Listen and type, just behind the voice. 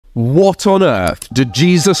What on earth do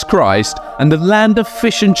Jesus Christ and the land of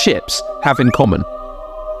fish and chips have in common?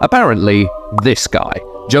 Apparently, this guy,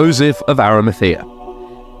 Joseph of Arimathea.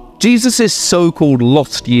 Jesus' so-called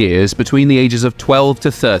lost years between the ages of 12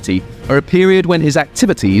 to 30 are a period when his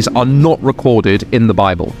activities are not recorded in the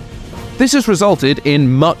Bible. This has resulted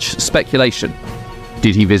in much speculation.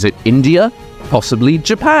 Did he visit India? Possibly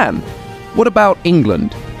Japan? What about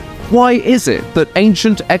England? Why is it that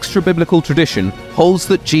ancient extra-biblical tradition holds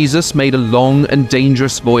that Jesus made a long and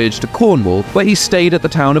dangerous voyage to Cornwall, where he stayed at the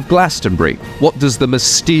town of Glastonbury? What does the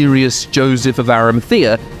mysterious Joseph of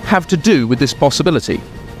Arimathea have to do with this possibility?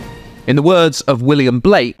 In the words of William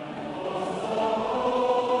Blake,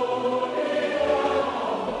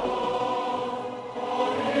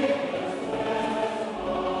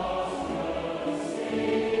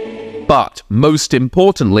 but most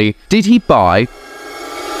importantly, did he buy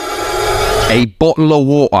a bottle of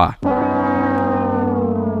water?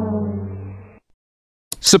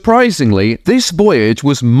 Surprisingly, this voyage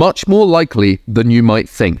was much more likely than you might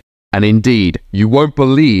think. And indeed, you won't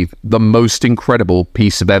believe the most incredible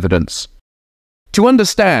piece of evidence. To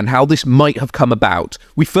understand how this might have come about,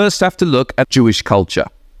 we first have to look at Jewish culture.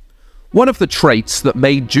 One of the traits that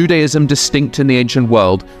made Judaism distinct in the ancient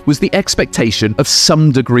world was the expectation of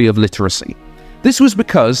some degree of literacy. This was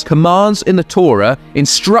because commands in the Torah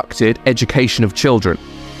instructed education of children,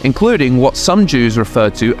 including what some Jews refer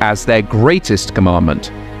to as their greatest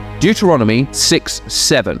commandment. Deuteronomy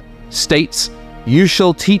 6:7 states, "You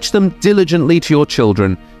shall teach them diligently to your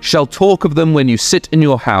children, shall talk of them when you sit in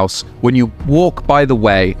your house, when you walk by the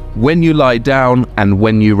way, when you lie down, and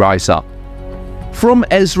when you rise up." From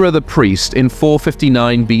Ezra the priest in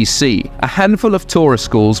 459 BC, a handful of Torah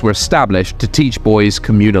schools were established to teach boys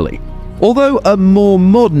communally. Although a more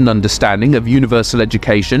modern understanding of universal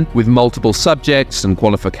education with multiple subjects and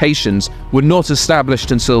qualifications were not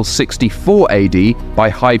established until 64 AD by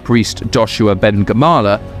High Priest Joshua ben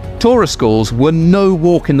Gamaliel, Torah schools were no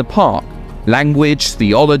walk in the park. Language,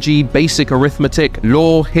 theology, basic arithmetic,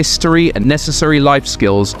 law, history, and necessary life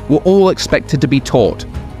skills were all expected to be taught,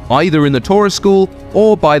 either in the Torah school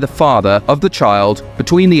or by the father of the child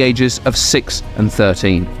between the ages of 6 and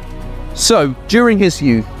 13. So, during his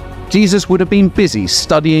youth, Jesus would have been busy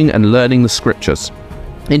studying and learning the scriptures.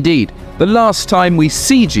 Indeed, the last time we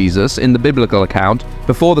see Jesus in the biblical account,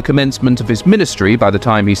 before the commencement of his ministry by the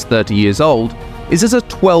time he's 30 years old, is as a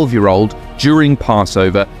 12-year-old during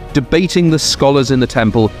Passover, debating the scholars in the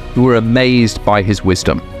temple who were amazed by his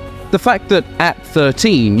wisdom. The fact that at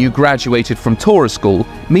 13 you graduated from Torah school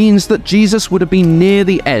means that Jesus would have been near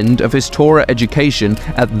the end of his Torah education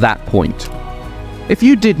at that point. If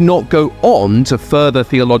you did not go on to further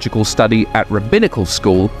theological study at rabbinical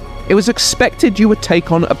school, it was expected you would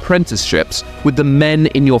take on apprenticeships with the men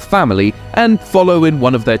in your family and follow in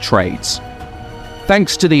one of their trades.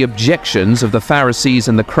 Thanks to the objections of the Pharisees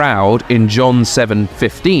and the crowd in John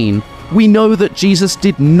 7:15, we know that Jesus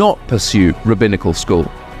did not pursue rabbinical school.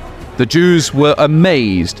 The Jews were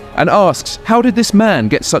amazed and asked, how did this man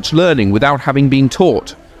get such learning without having been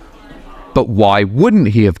taught? But why wouldn't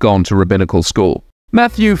he have gone to rabbinical school?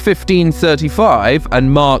 Matthew 15:35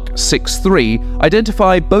 and Mark 6:3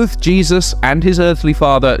 identify both Jesus and his earthly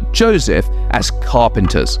father Joseph as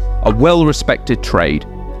carpenters, a well-respected trade.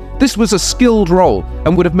 This was a skilled role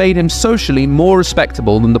and would have made him socially more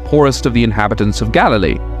respectable than the poorest of the inhabitants of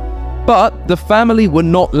Galilee. But the family were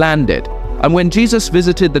not landed, and when Jesus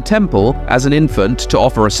visited the temple as an infant to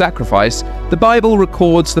offer a sacrifice, the Bible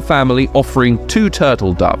records the family offering 2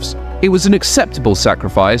 turtle doves. It was an acceptable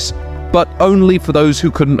sacrifice, but only for those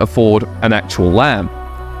who couldn't afford an actual lamb.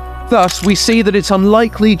 Thus, we see that it's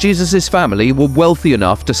unlikely Jesus' family were wealthy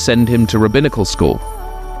enough to send him to rabbinical school.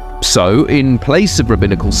 So, in place of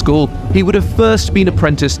rabbinical school, he would have first been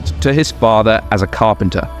apprenticed to his father as a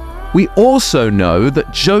carpenter. We also know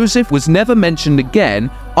that Joseph was never mentioned again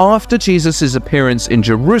after Jesus' appearance in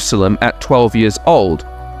Jerusalem at 12 years old.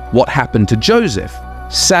 What happened to Joseph?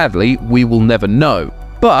 Sadly, we will never know.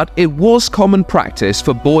 But it was common practice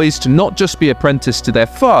for boys to not just be apprenticed to their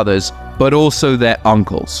fathers, but also their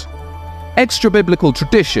uncles. Extra-biblical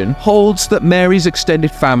tradition holds that Mary's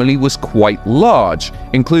extended family was quite large,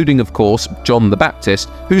 including, of course, John the Baptist,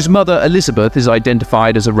 whose mother Elizabeth is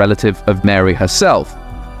identified as a relative of Mary herself.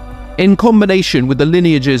 In combination with the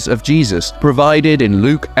lineages of Jesus provided in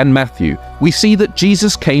Luke and Matthew, we see that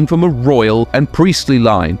Jesus came from a royal and priestly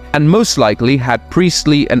line, and most likely had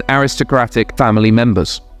priestly and aristocratic family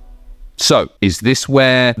members. So, is this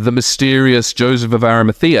where the mysterious Joseph of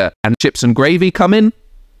Arimathea and chips and gravy come in?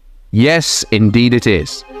 Yes, indeed it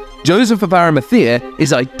is. Joseph of Arimathea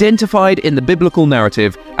is identified in the biblical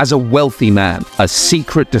narrative as a wealthy man, a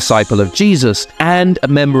secret disciple of Jesus, and a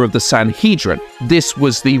member of the Sanhedrin. This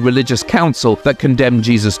was the religious council that condemned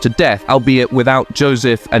Jesus to death, albeit without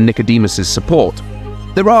Joseph and Nicodemus' support.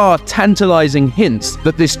 There are tantalizing hints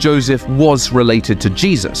that this Joseph was related to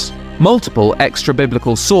Jesus. Multiple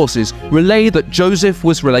extra-biblical sources relay that Joseph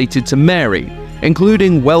was related to Mary,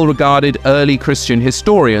 including well-regarded early Christian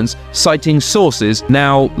historians citing sources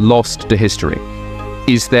now lost to history.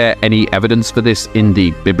 Is there any evidence for this in the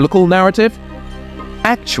biblical narrative?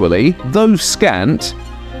 Actually, though scant,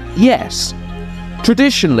 yes.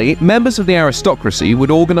 Traditionally, members of the aristocracy would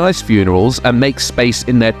organize funerals and make space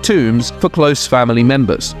in their tombs for close family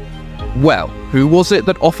members. Well, who was it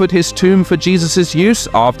that offered his tomb for Jesus' use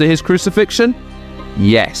after his crucifixion?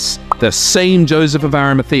 Yes, the same Joseph of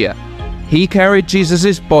Arimathea. He carried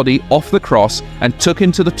Jesus' body off the cross and took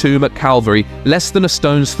him to the tomb at Calvary, less than a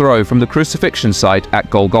stone's throw from the crucifixion site at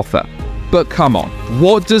Golgotha. But come on,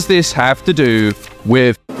 what does this have to do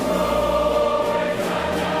with...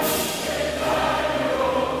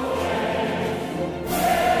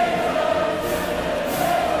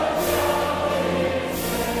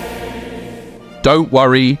 Don't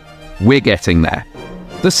worry, we're getting there.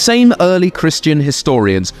 The same early Christian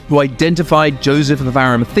historians who identified Joseph of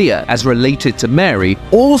Arimathea as related to Mary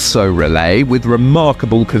also relay with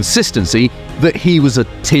remarkable consistency that he was a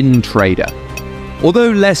tin trader.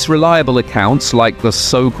 Although less reliable accounts like the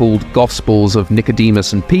so-called Gospels of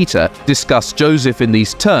Nicodemus and Peter discuss Joseph in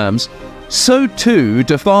these terms, so too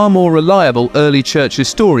do far more reliable early church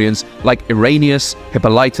historians like Irenaeus,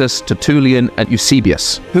 Hippolytus, Tertullian, and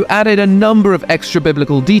Eusebius, who added a number of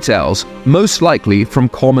extra-biblical details, most likely from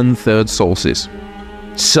common third sources.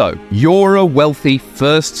 So, you're a wealthy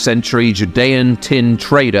 1st century Judean tin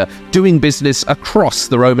trader doing business across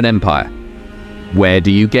the Roman Empire. Where do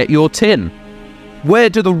you get your tin? Where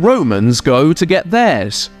do the Romans go to get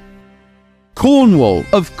theirs? Cornwall,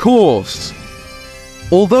 of course!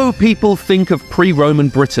 Although people think of pre-Roman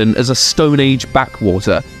Britain as a Stone Age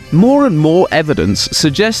backwater, more and more evidence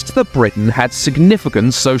suggests that Britain had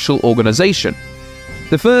significant social organization.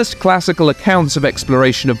 The first classical accounts of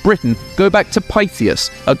exploration of Britain go back to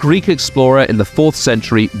Pytheas, a Greek explorer in the 4th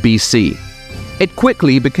century BC. It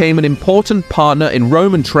quickly became an important partner in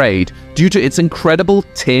Roman trade due to its incredible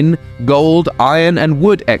tin, gold, iron, and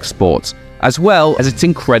wood exports, as well as its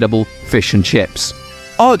incredible fish and chips.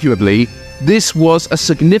 Arguably, this was a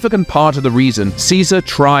significant part of the reason Caesar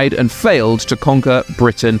tried and failed to conquer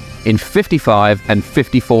Britain in 55 and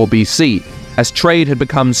 54 BC, as trade had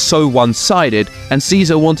become so one-sided and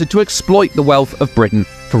Caesar wanted to exploit the wealth of Britain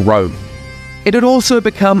for Rome. It had also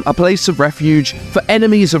become a place of refuge for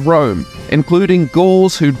enemies of Rome, including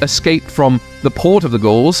Gauls who'd escaped from the port of the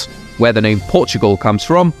Gauls, where the name Portugal comes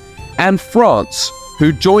from, and France,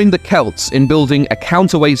 who joined the Celts in building a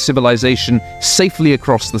counterweight civilization safely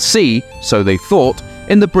across the sea, so they thought,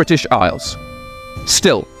 in the British Isles.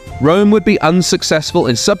 Still, Rome would be unsuccessful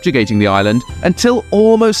in subjugating the island until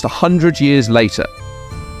almost 100 years later.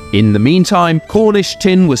 In the meantime, Cornish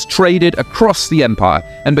tin was traded across the empire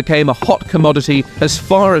and became a hot commodity as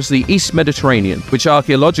far as the East Mediterranean, which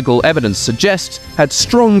archaeological evidence suggests had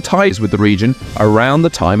strong ties with the region around the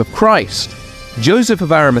time of Christ. Joseph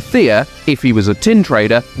of Arimathea, if he was a tin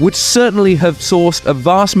trader, would certainly have sourced a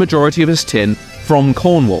vast majority of his tin from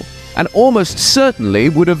Cornwall, and almost certainly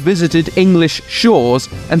would have visited English shores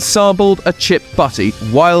and sampled a chipped butty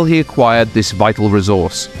while he acquired this vital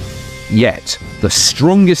resource. Yet, the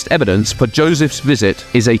strongest evidence for Joseph's visit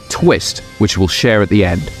is a twist, which we'll share at the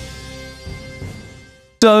end.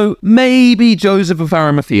 So, maybe Joseph of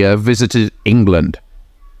Arimathea visited England.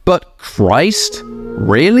 But Christ?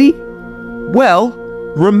 Really? Well,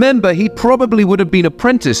 remember he probably would have been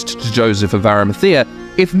apprenticed to Joseph of Arimathea,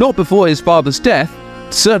 if not before his father's death,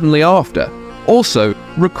 certainly after. Also,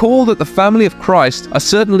 recall that the family of Christ are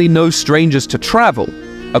certainly no strangers to travel.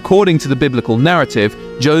 According to the biblical narrative,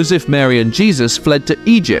 Joseph, Mary, and Jesus fled to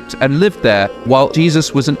Egypt and lived there while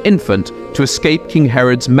Jesus was an infant to escape King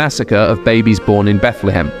Herod's massacre of babies born in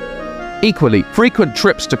Bethlehem. Equally, frequent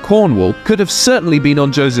trips to Cornwall could have certainly been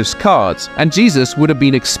on Joseph's cards, and Jesus would have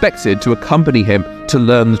been expected to accompany him to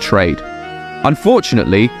learn the trade.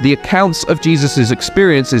 Unfortunately, the accounts of Jesus'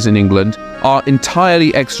 experiences in England are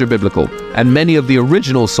entirely extra-biblical, and many of the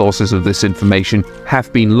original sources of this information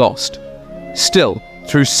have been lost. Still,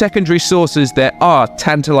 through secondary sources, there are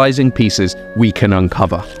tantalizing pieces we can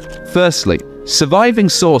uncover. Firstly, surviving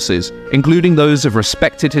sources, including those of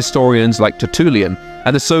respected historians like Tertullian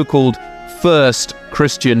and the so-called first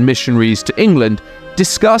Christian missionaries to England,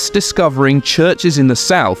 discuss discovering churches in the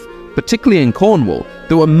south particularly in Cornwall,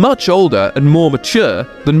 that were much older and more mature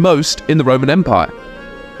than most in the Roman Empire.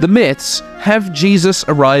 The myths have Jesus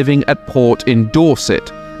arriving at port in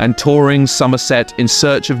Dorset and touring Somerset in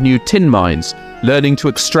search of new tin mines, learning to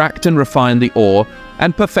extract and refine the ore,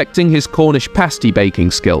 and perfecting his Cornish pasty baking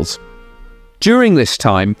skills. During this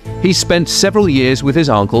time, he spent several years with his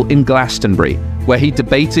uncle in Glastonbury, where he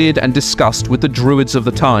debated and discussed with the Druids of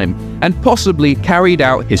the time, and possibly carried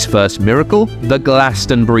out his first miracle, the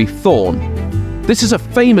Glastonbury thorn. This is a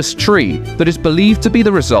famous tree that is believed to be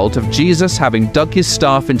the result of Jesus having dug his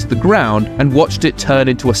staff into the ground and watched it turn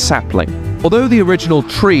into a sapling. Although the original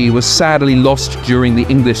tree was sadly lost during the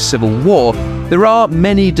English Civil War, there are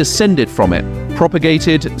many descended from it,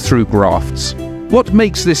 propagated through grafts. What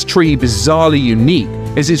makes this tree bizarrely unique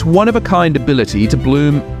is its one-of-a-kind ability to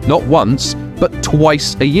bloom not once, but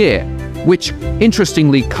twice a year, which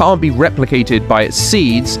interestingly can't be replicated by its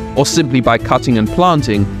seeds or simply by cutting and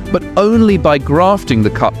planting, but only by grafting the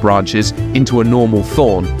cut branches into a normal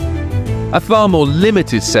thorn. A far more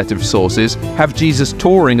limited set of sources have Jesus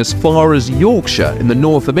touring as far as Yorkshire in the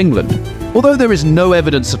north of England. Although there is no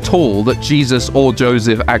evidence at all that Jesus or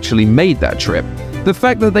Joseph actually made that trip, the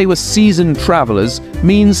fact that they were seasoned travelers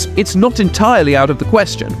means it's not entirely out of the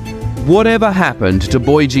question. Whatever happened to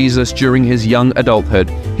boy Jesus during his young adulthood,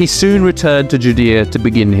 he soon returned to Judea to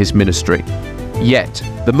begin his ministry. Yet,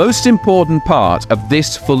 the most important part of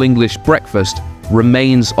this full English breakfast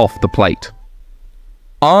remains off the plate.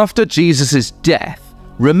 After Jesus' death,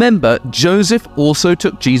 remember, Joseph also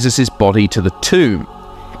took Jesus' body to the tomb.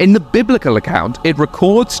 In the biblical account, it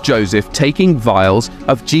records Joseph taking vials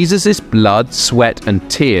of Jesus' blood, sweat, and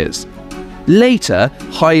tears. Later,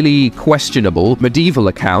 highly questionable medieval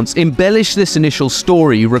accounts embellish this initial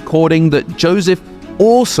story, recording that Joseph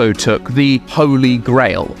also took the Holy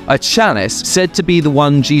Grail, a chalice said to be the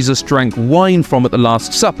one Jesus drank wine from at the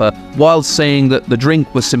Last Supper, while saying that the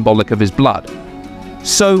drink was symbolic of his blood.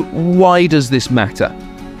 So why does this matter?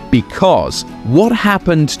 Because what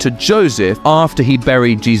happened to Joseph after he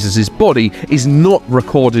buried Jesus' body is not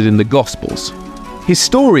recorded in the Gospels.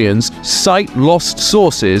 Historians cite lost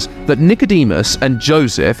sources that Nicodemus and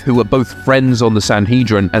Joseph, who were both friends on the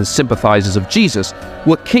Sanhedrin and sympathizers of Jesus,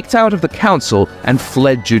 were kicked out of the council and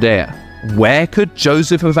fled Judea. Where could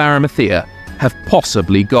Joseph of Arimathea have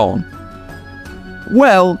possibly gone?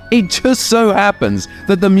 Well, it just so happens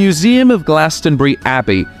that the Museum of Glastonbury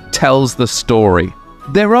Abbey tells the story.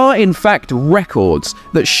 There are in fact records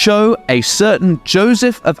that show a certain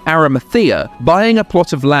Joseph of Arimathea buying a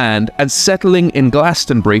plot of land and settling in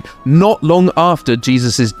Glastonbury not long after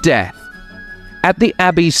Jesus' death. At the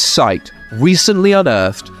abbey's site, recently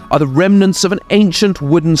unearthed, are the remnants of an ancient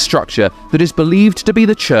wooden structure that is believed to be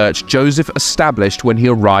the church Joseph established when he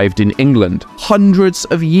arrived in England, hundreds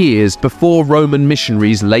of years before Roman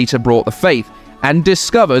missionaries later brought the faith and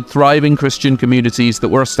discovered thriving Christian communities that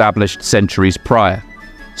were established centuries prior.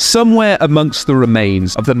 Somewhere amongst the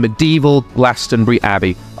remains of the medieval Glastonbury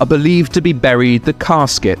Abbey are believed to be buried the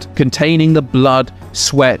casket containing the blood,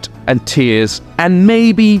 sweat, and tears, and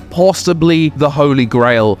maybe, possibly, the Holy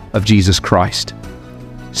Grail of Jesus Christ.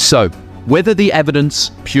 So, whether the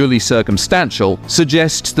evidence, purely circumstantial,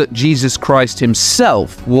 suggests that Jesus Christ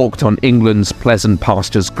himself walked on England's pleasant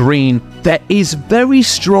pastures green, there is very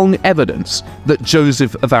strong evidence that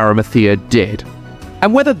Joseph of Arimathea did.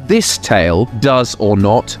 And whether this tale does or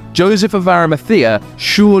not, Joseph of Arimathea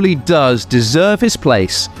surely does deserve his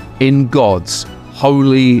place in God's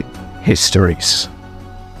holy histories.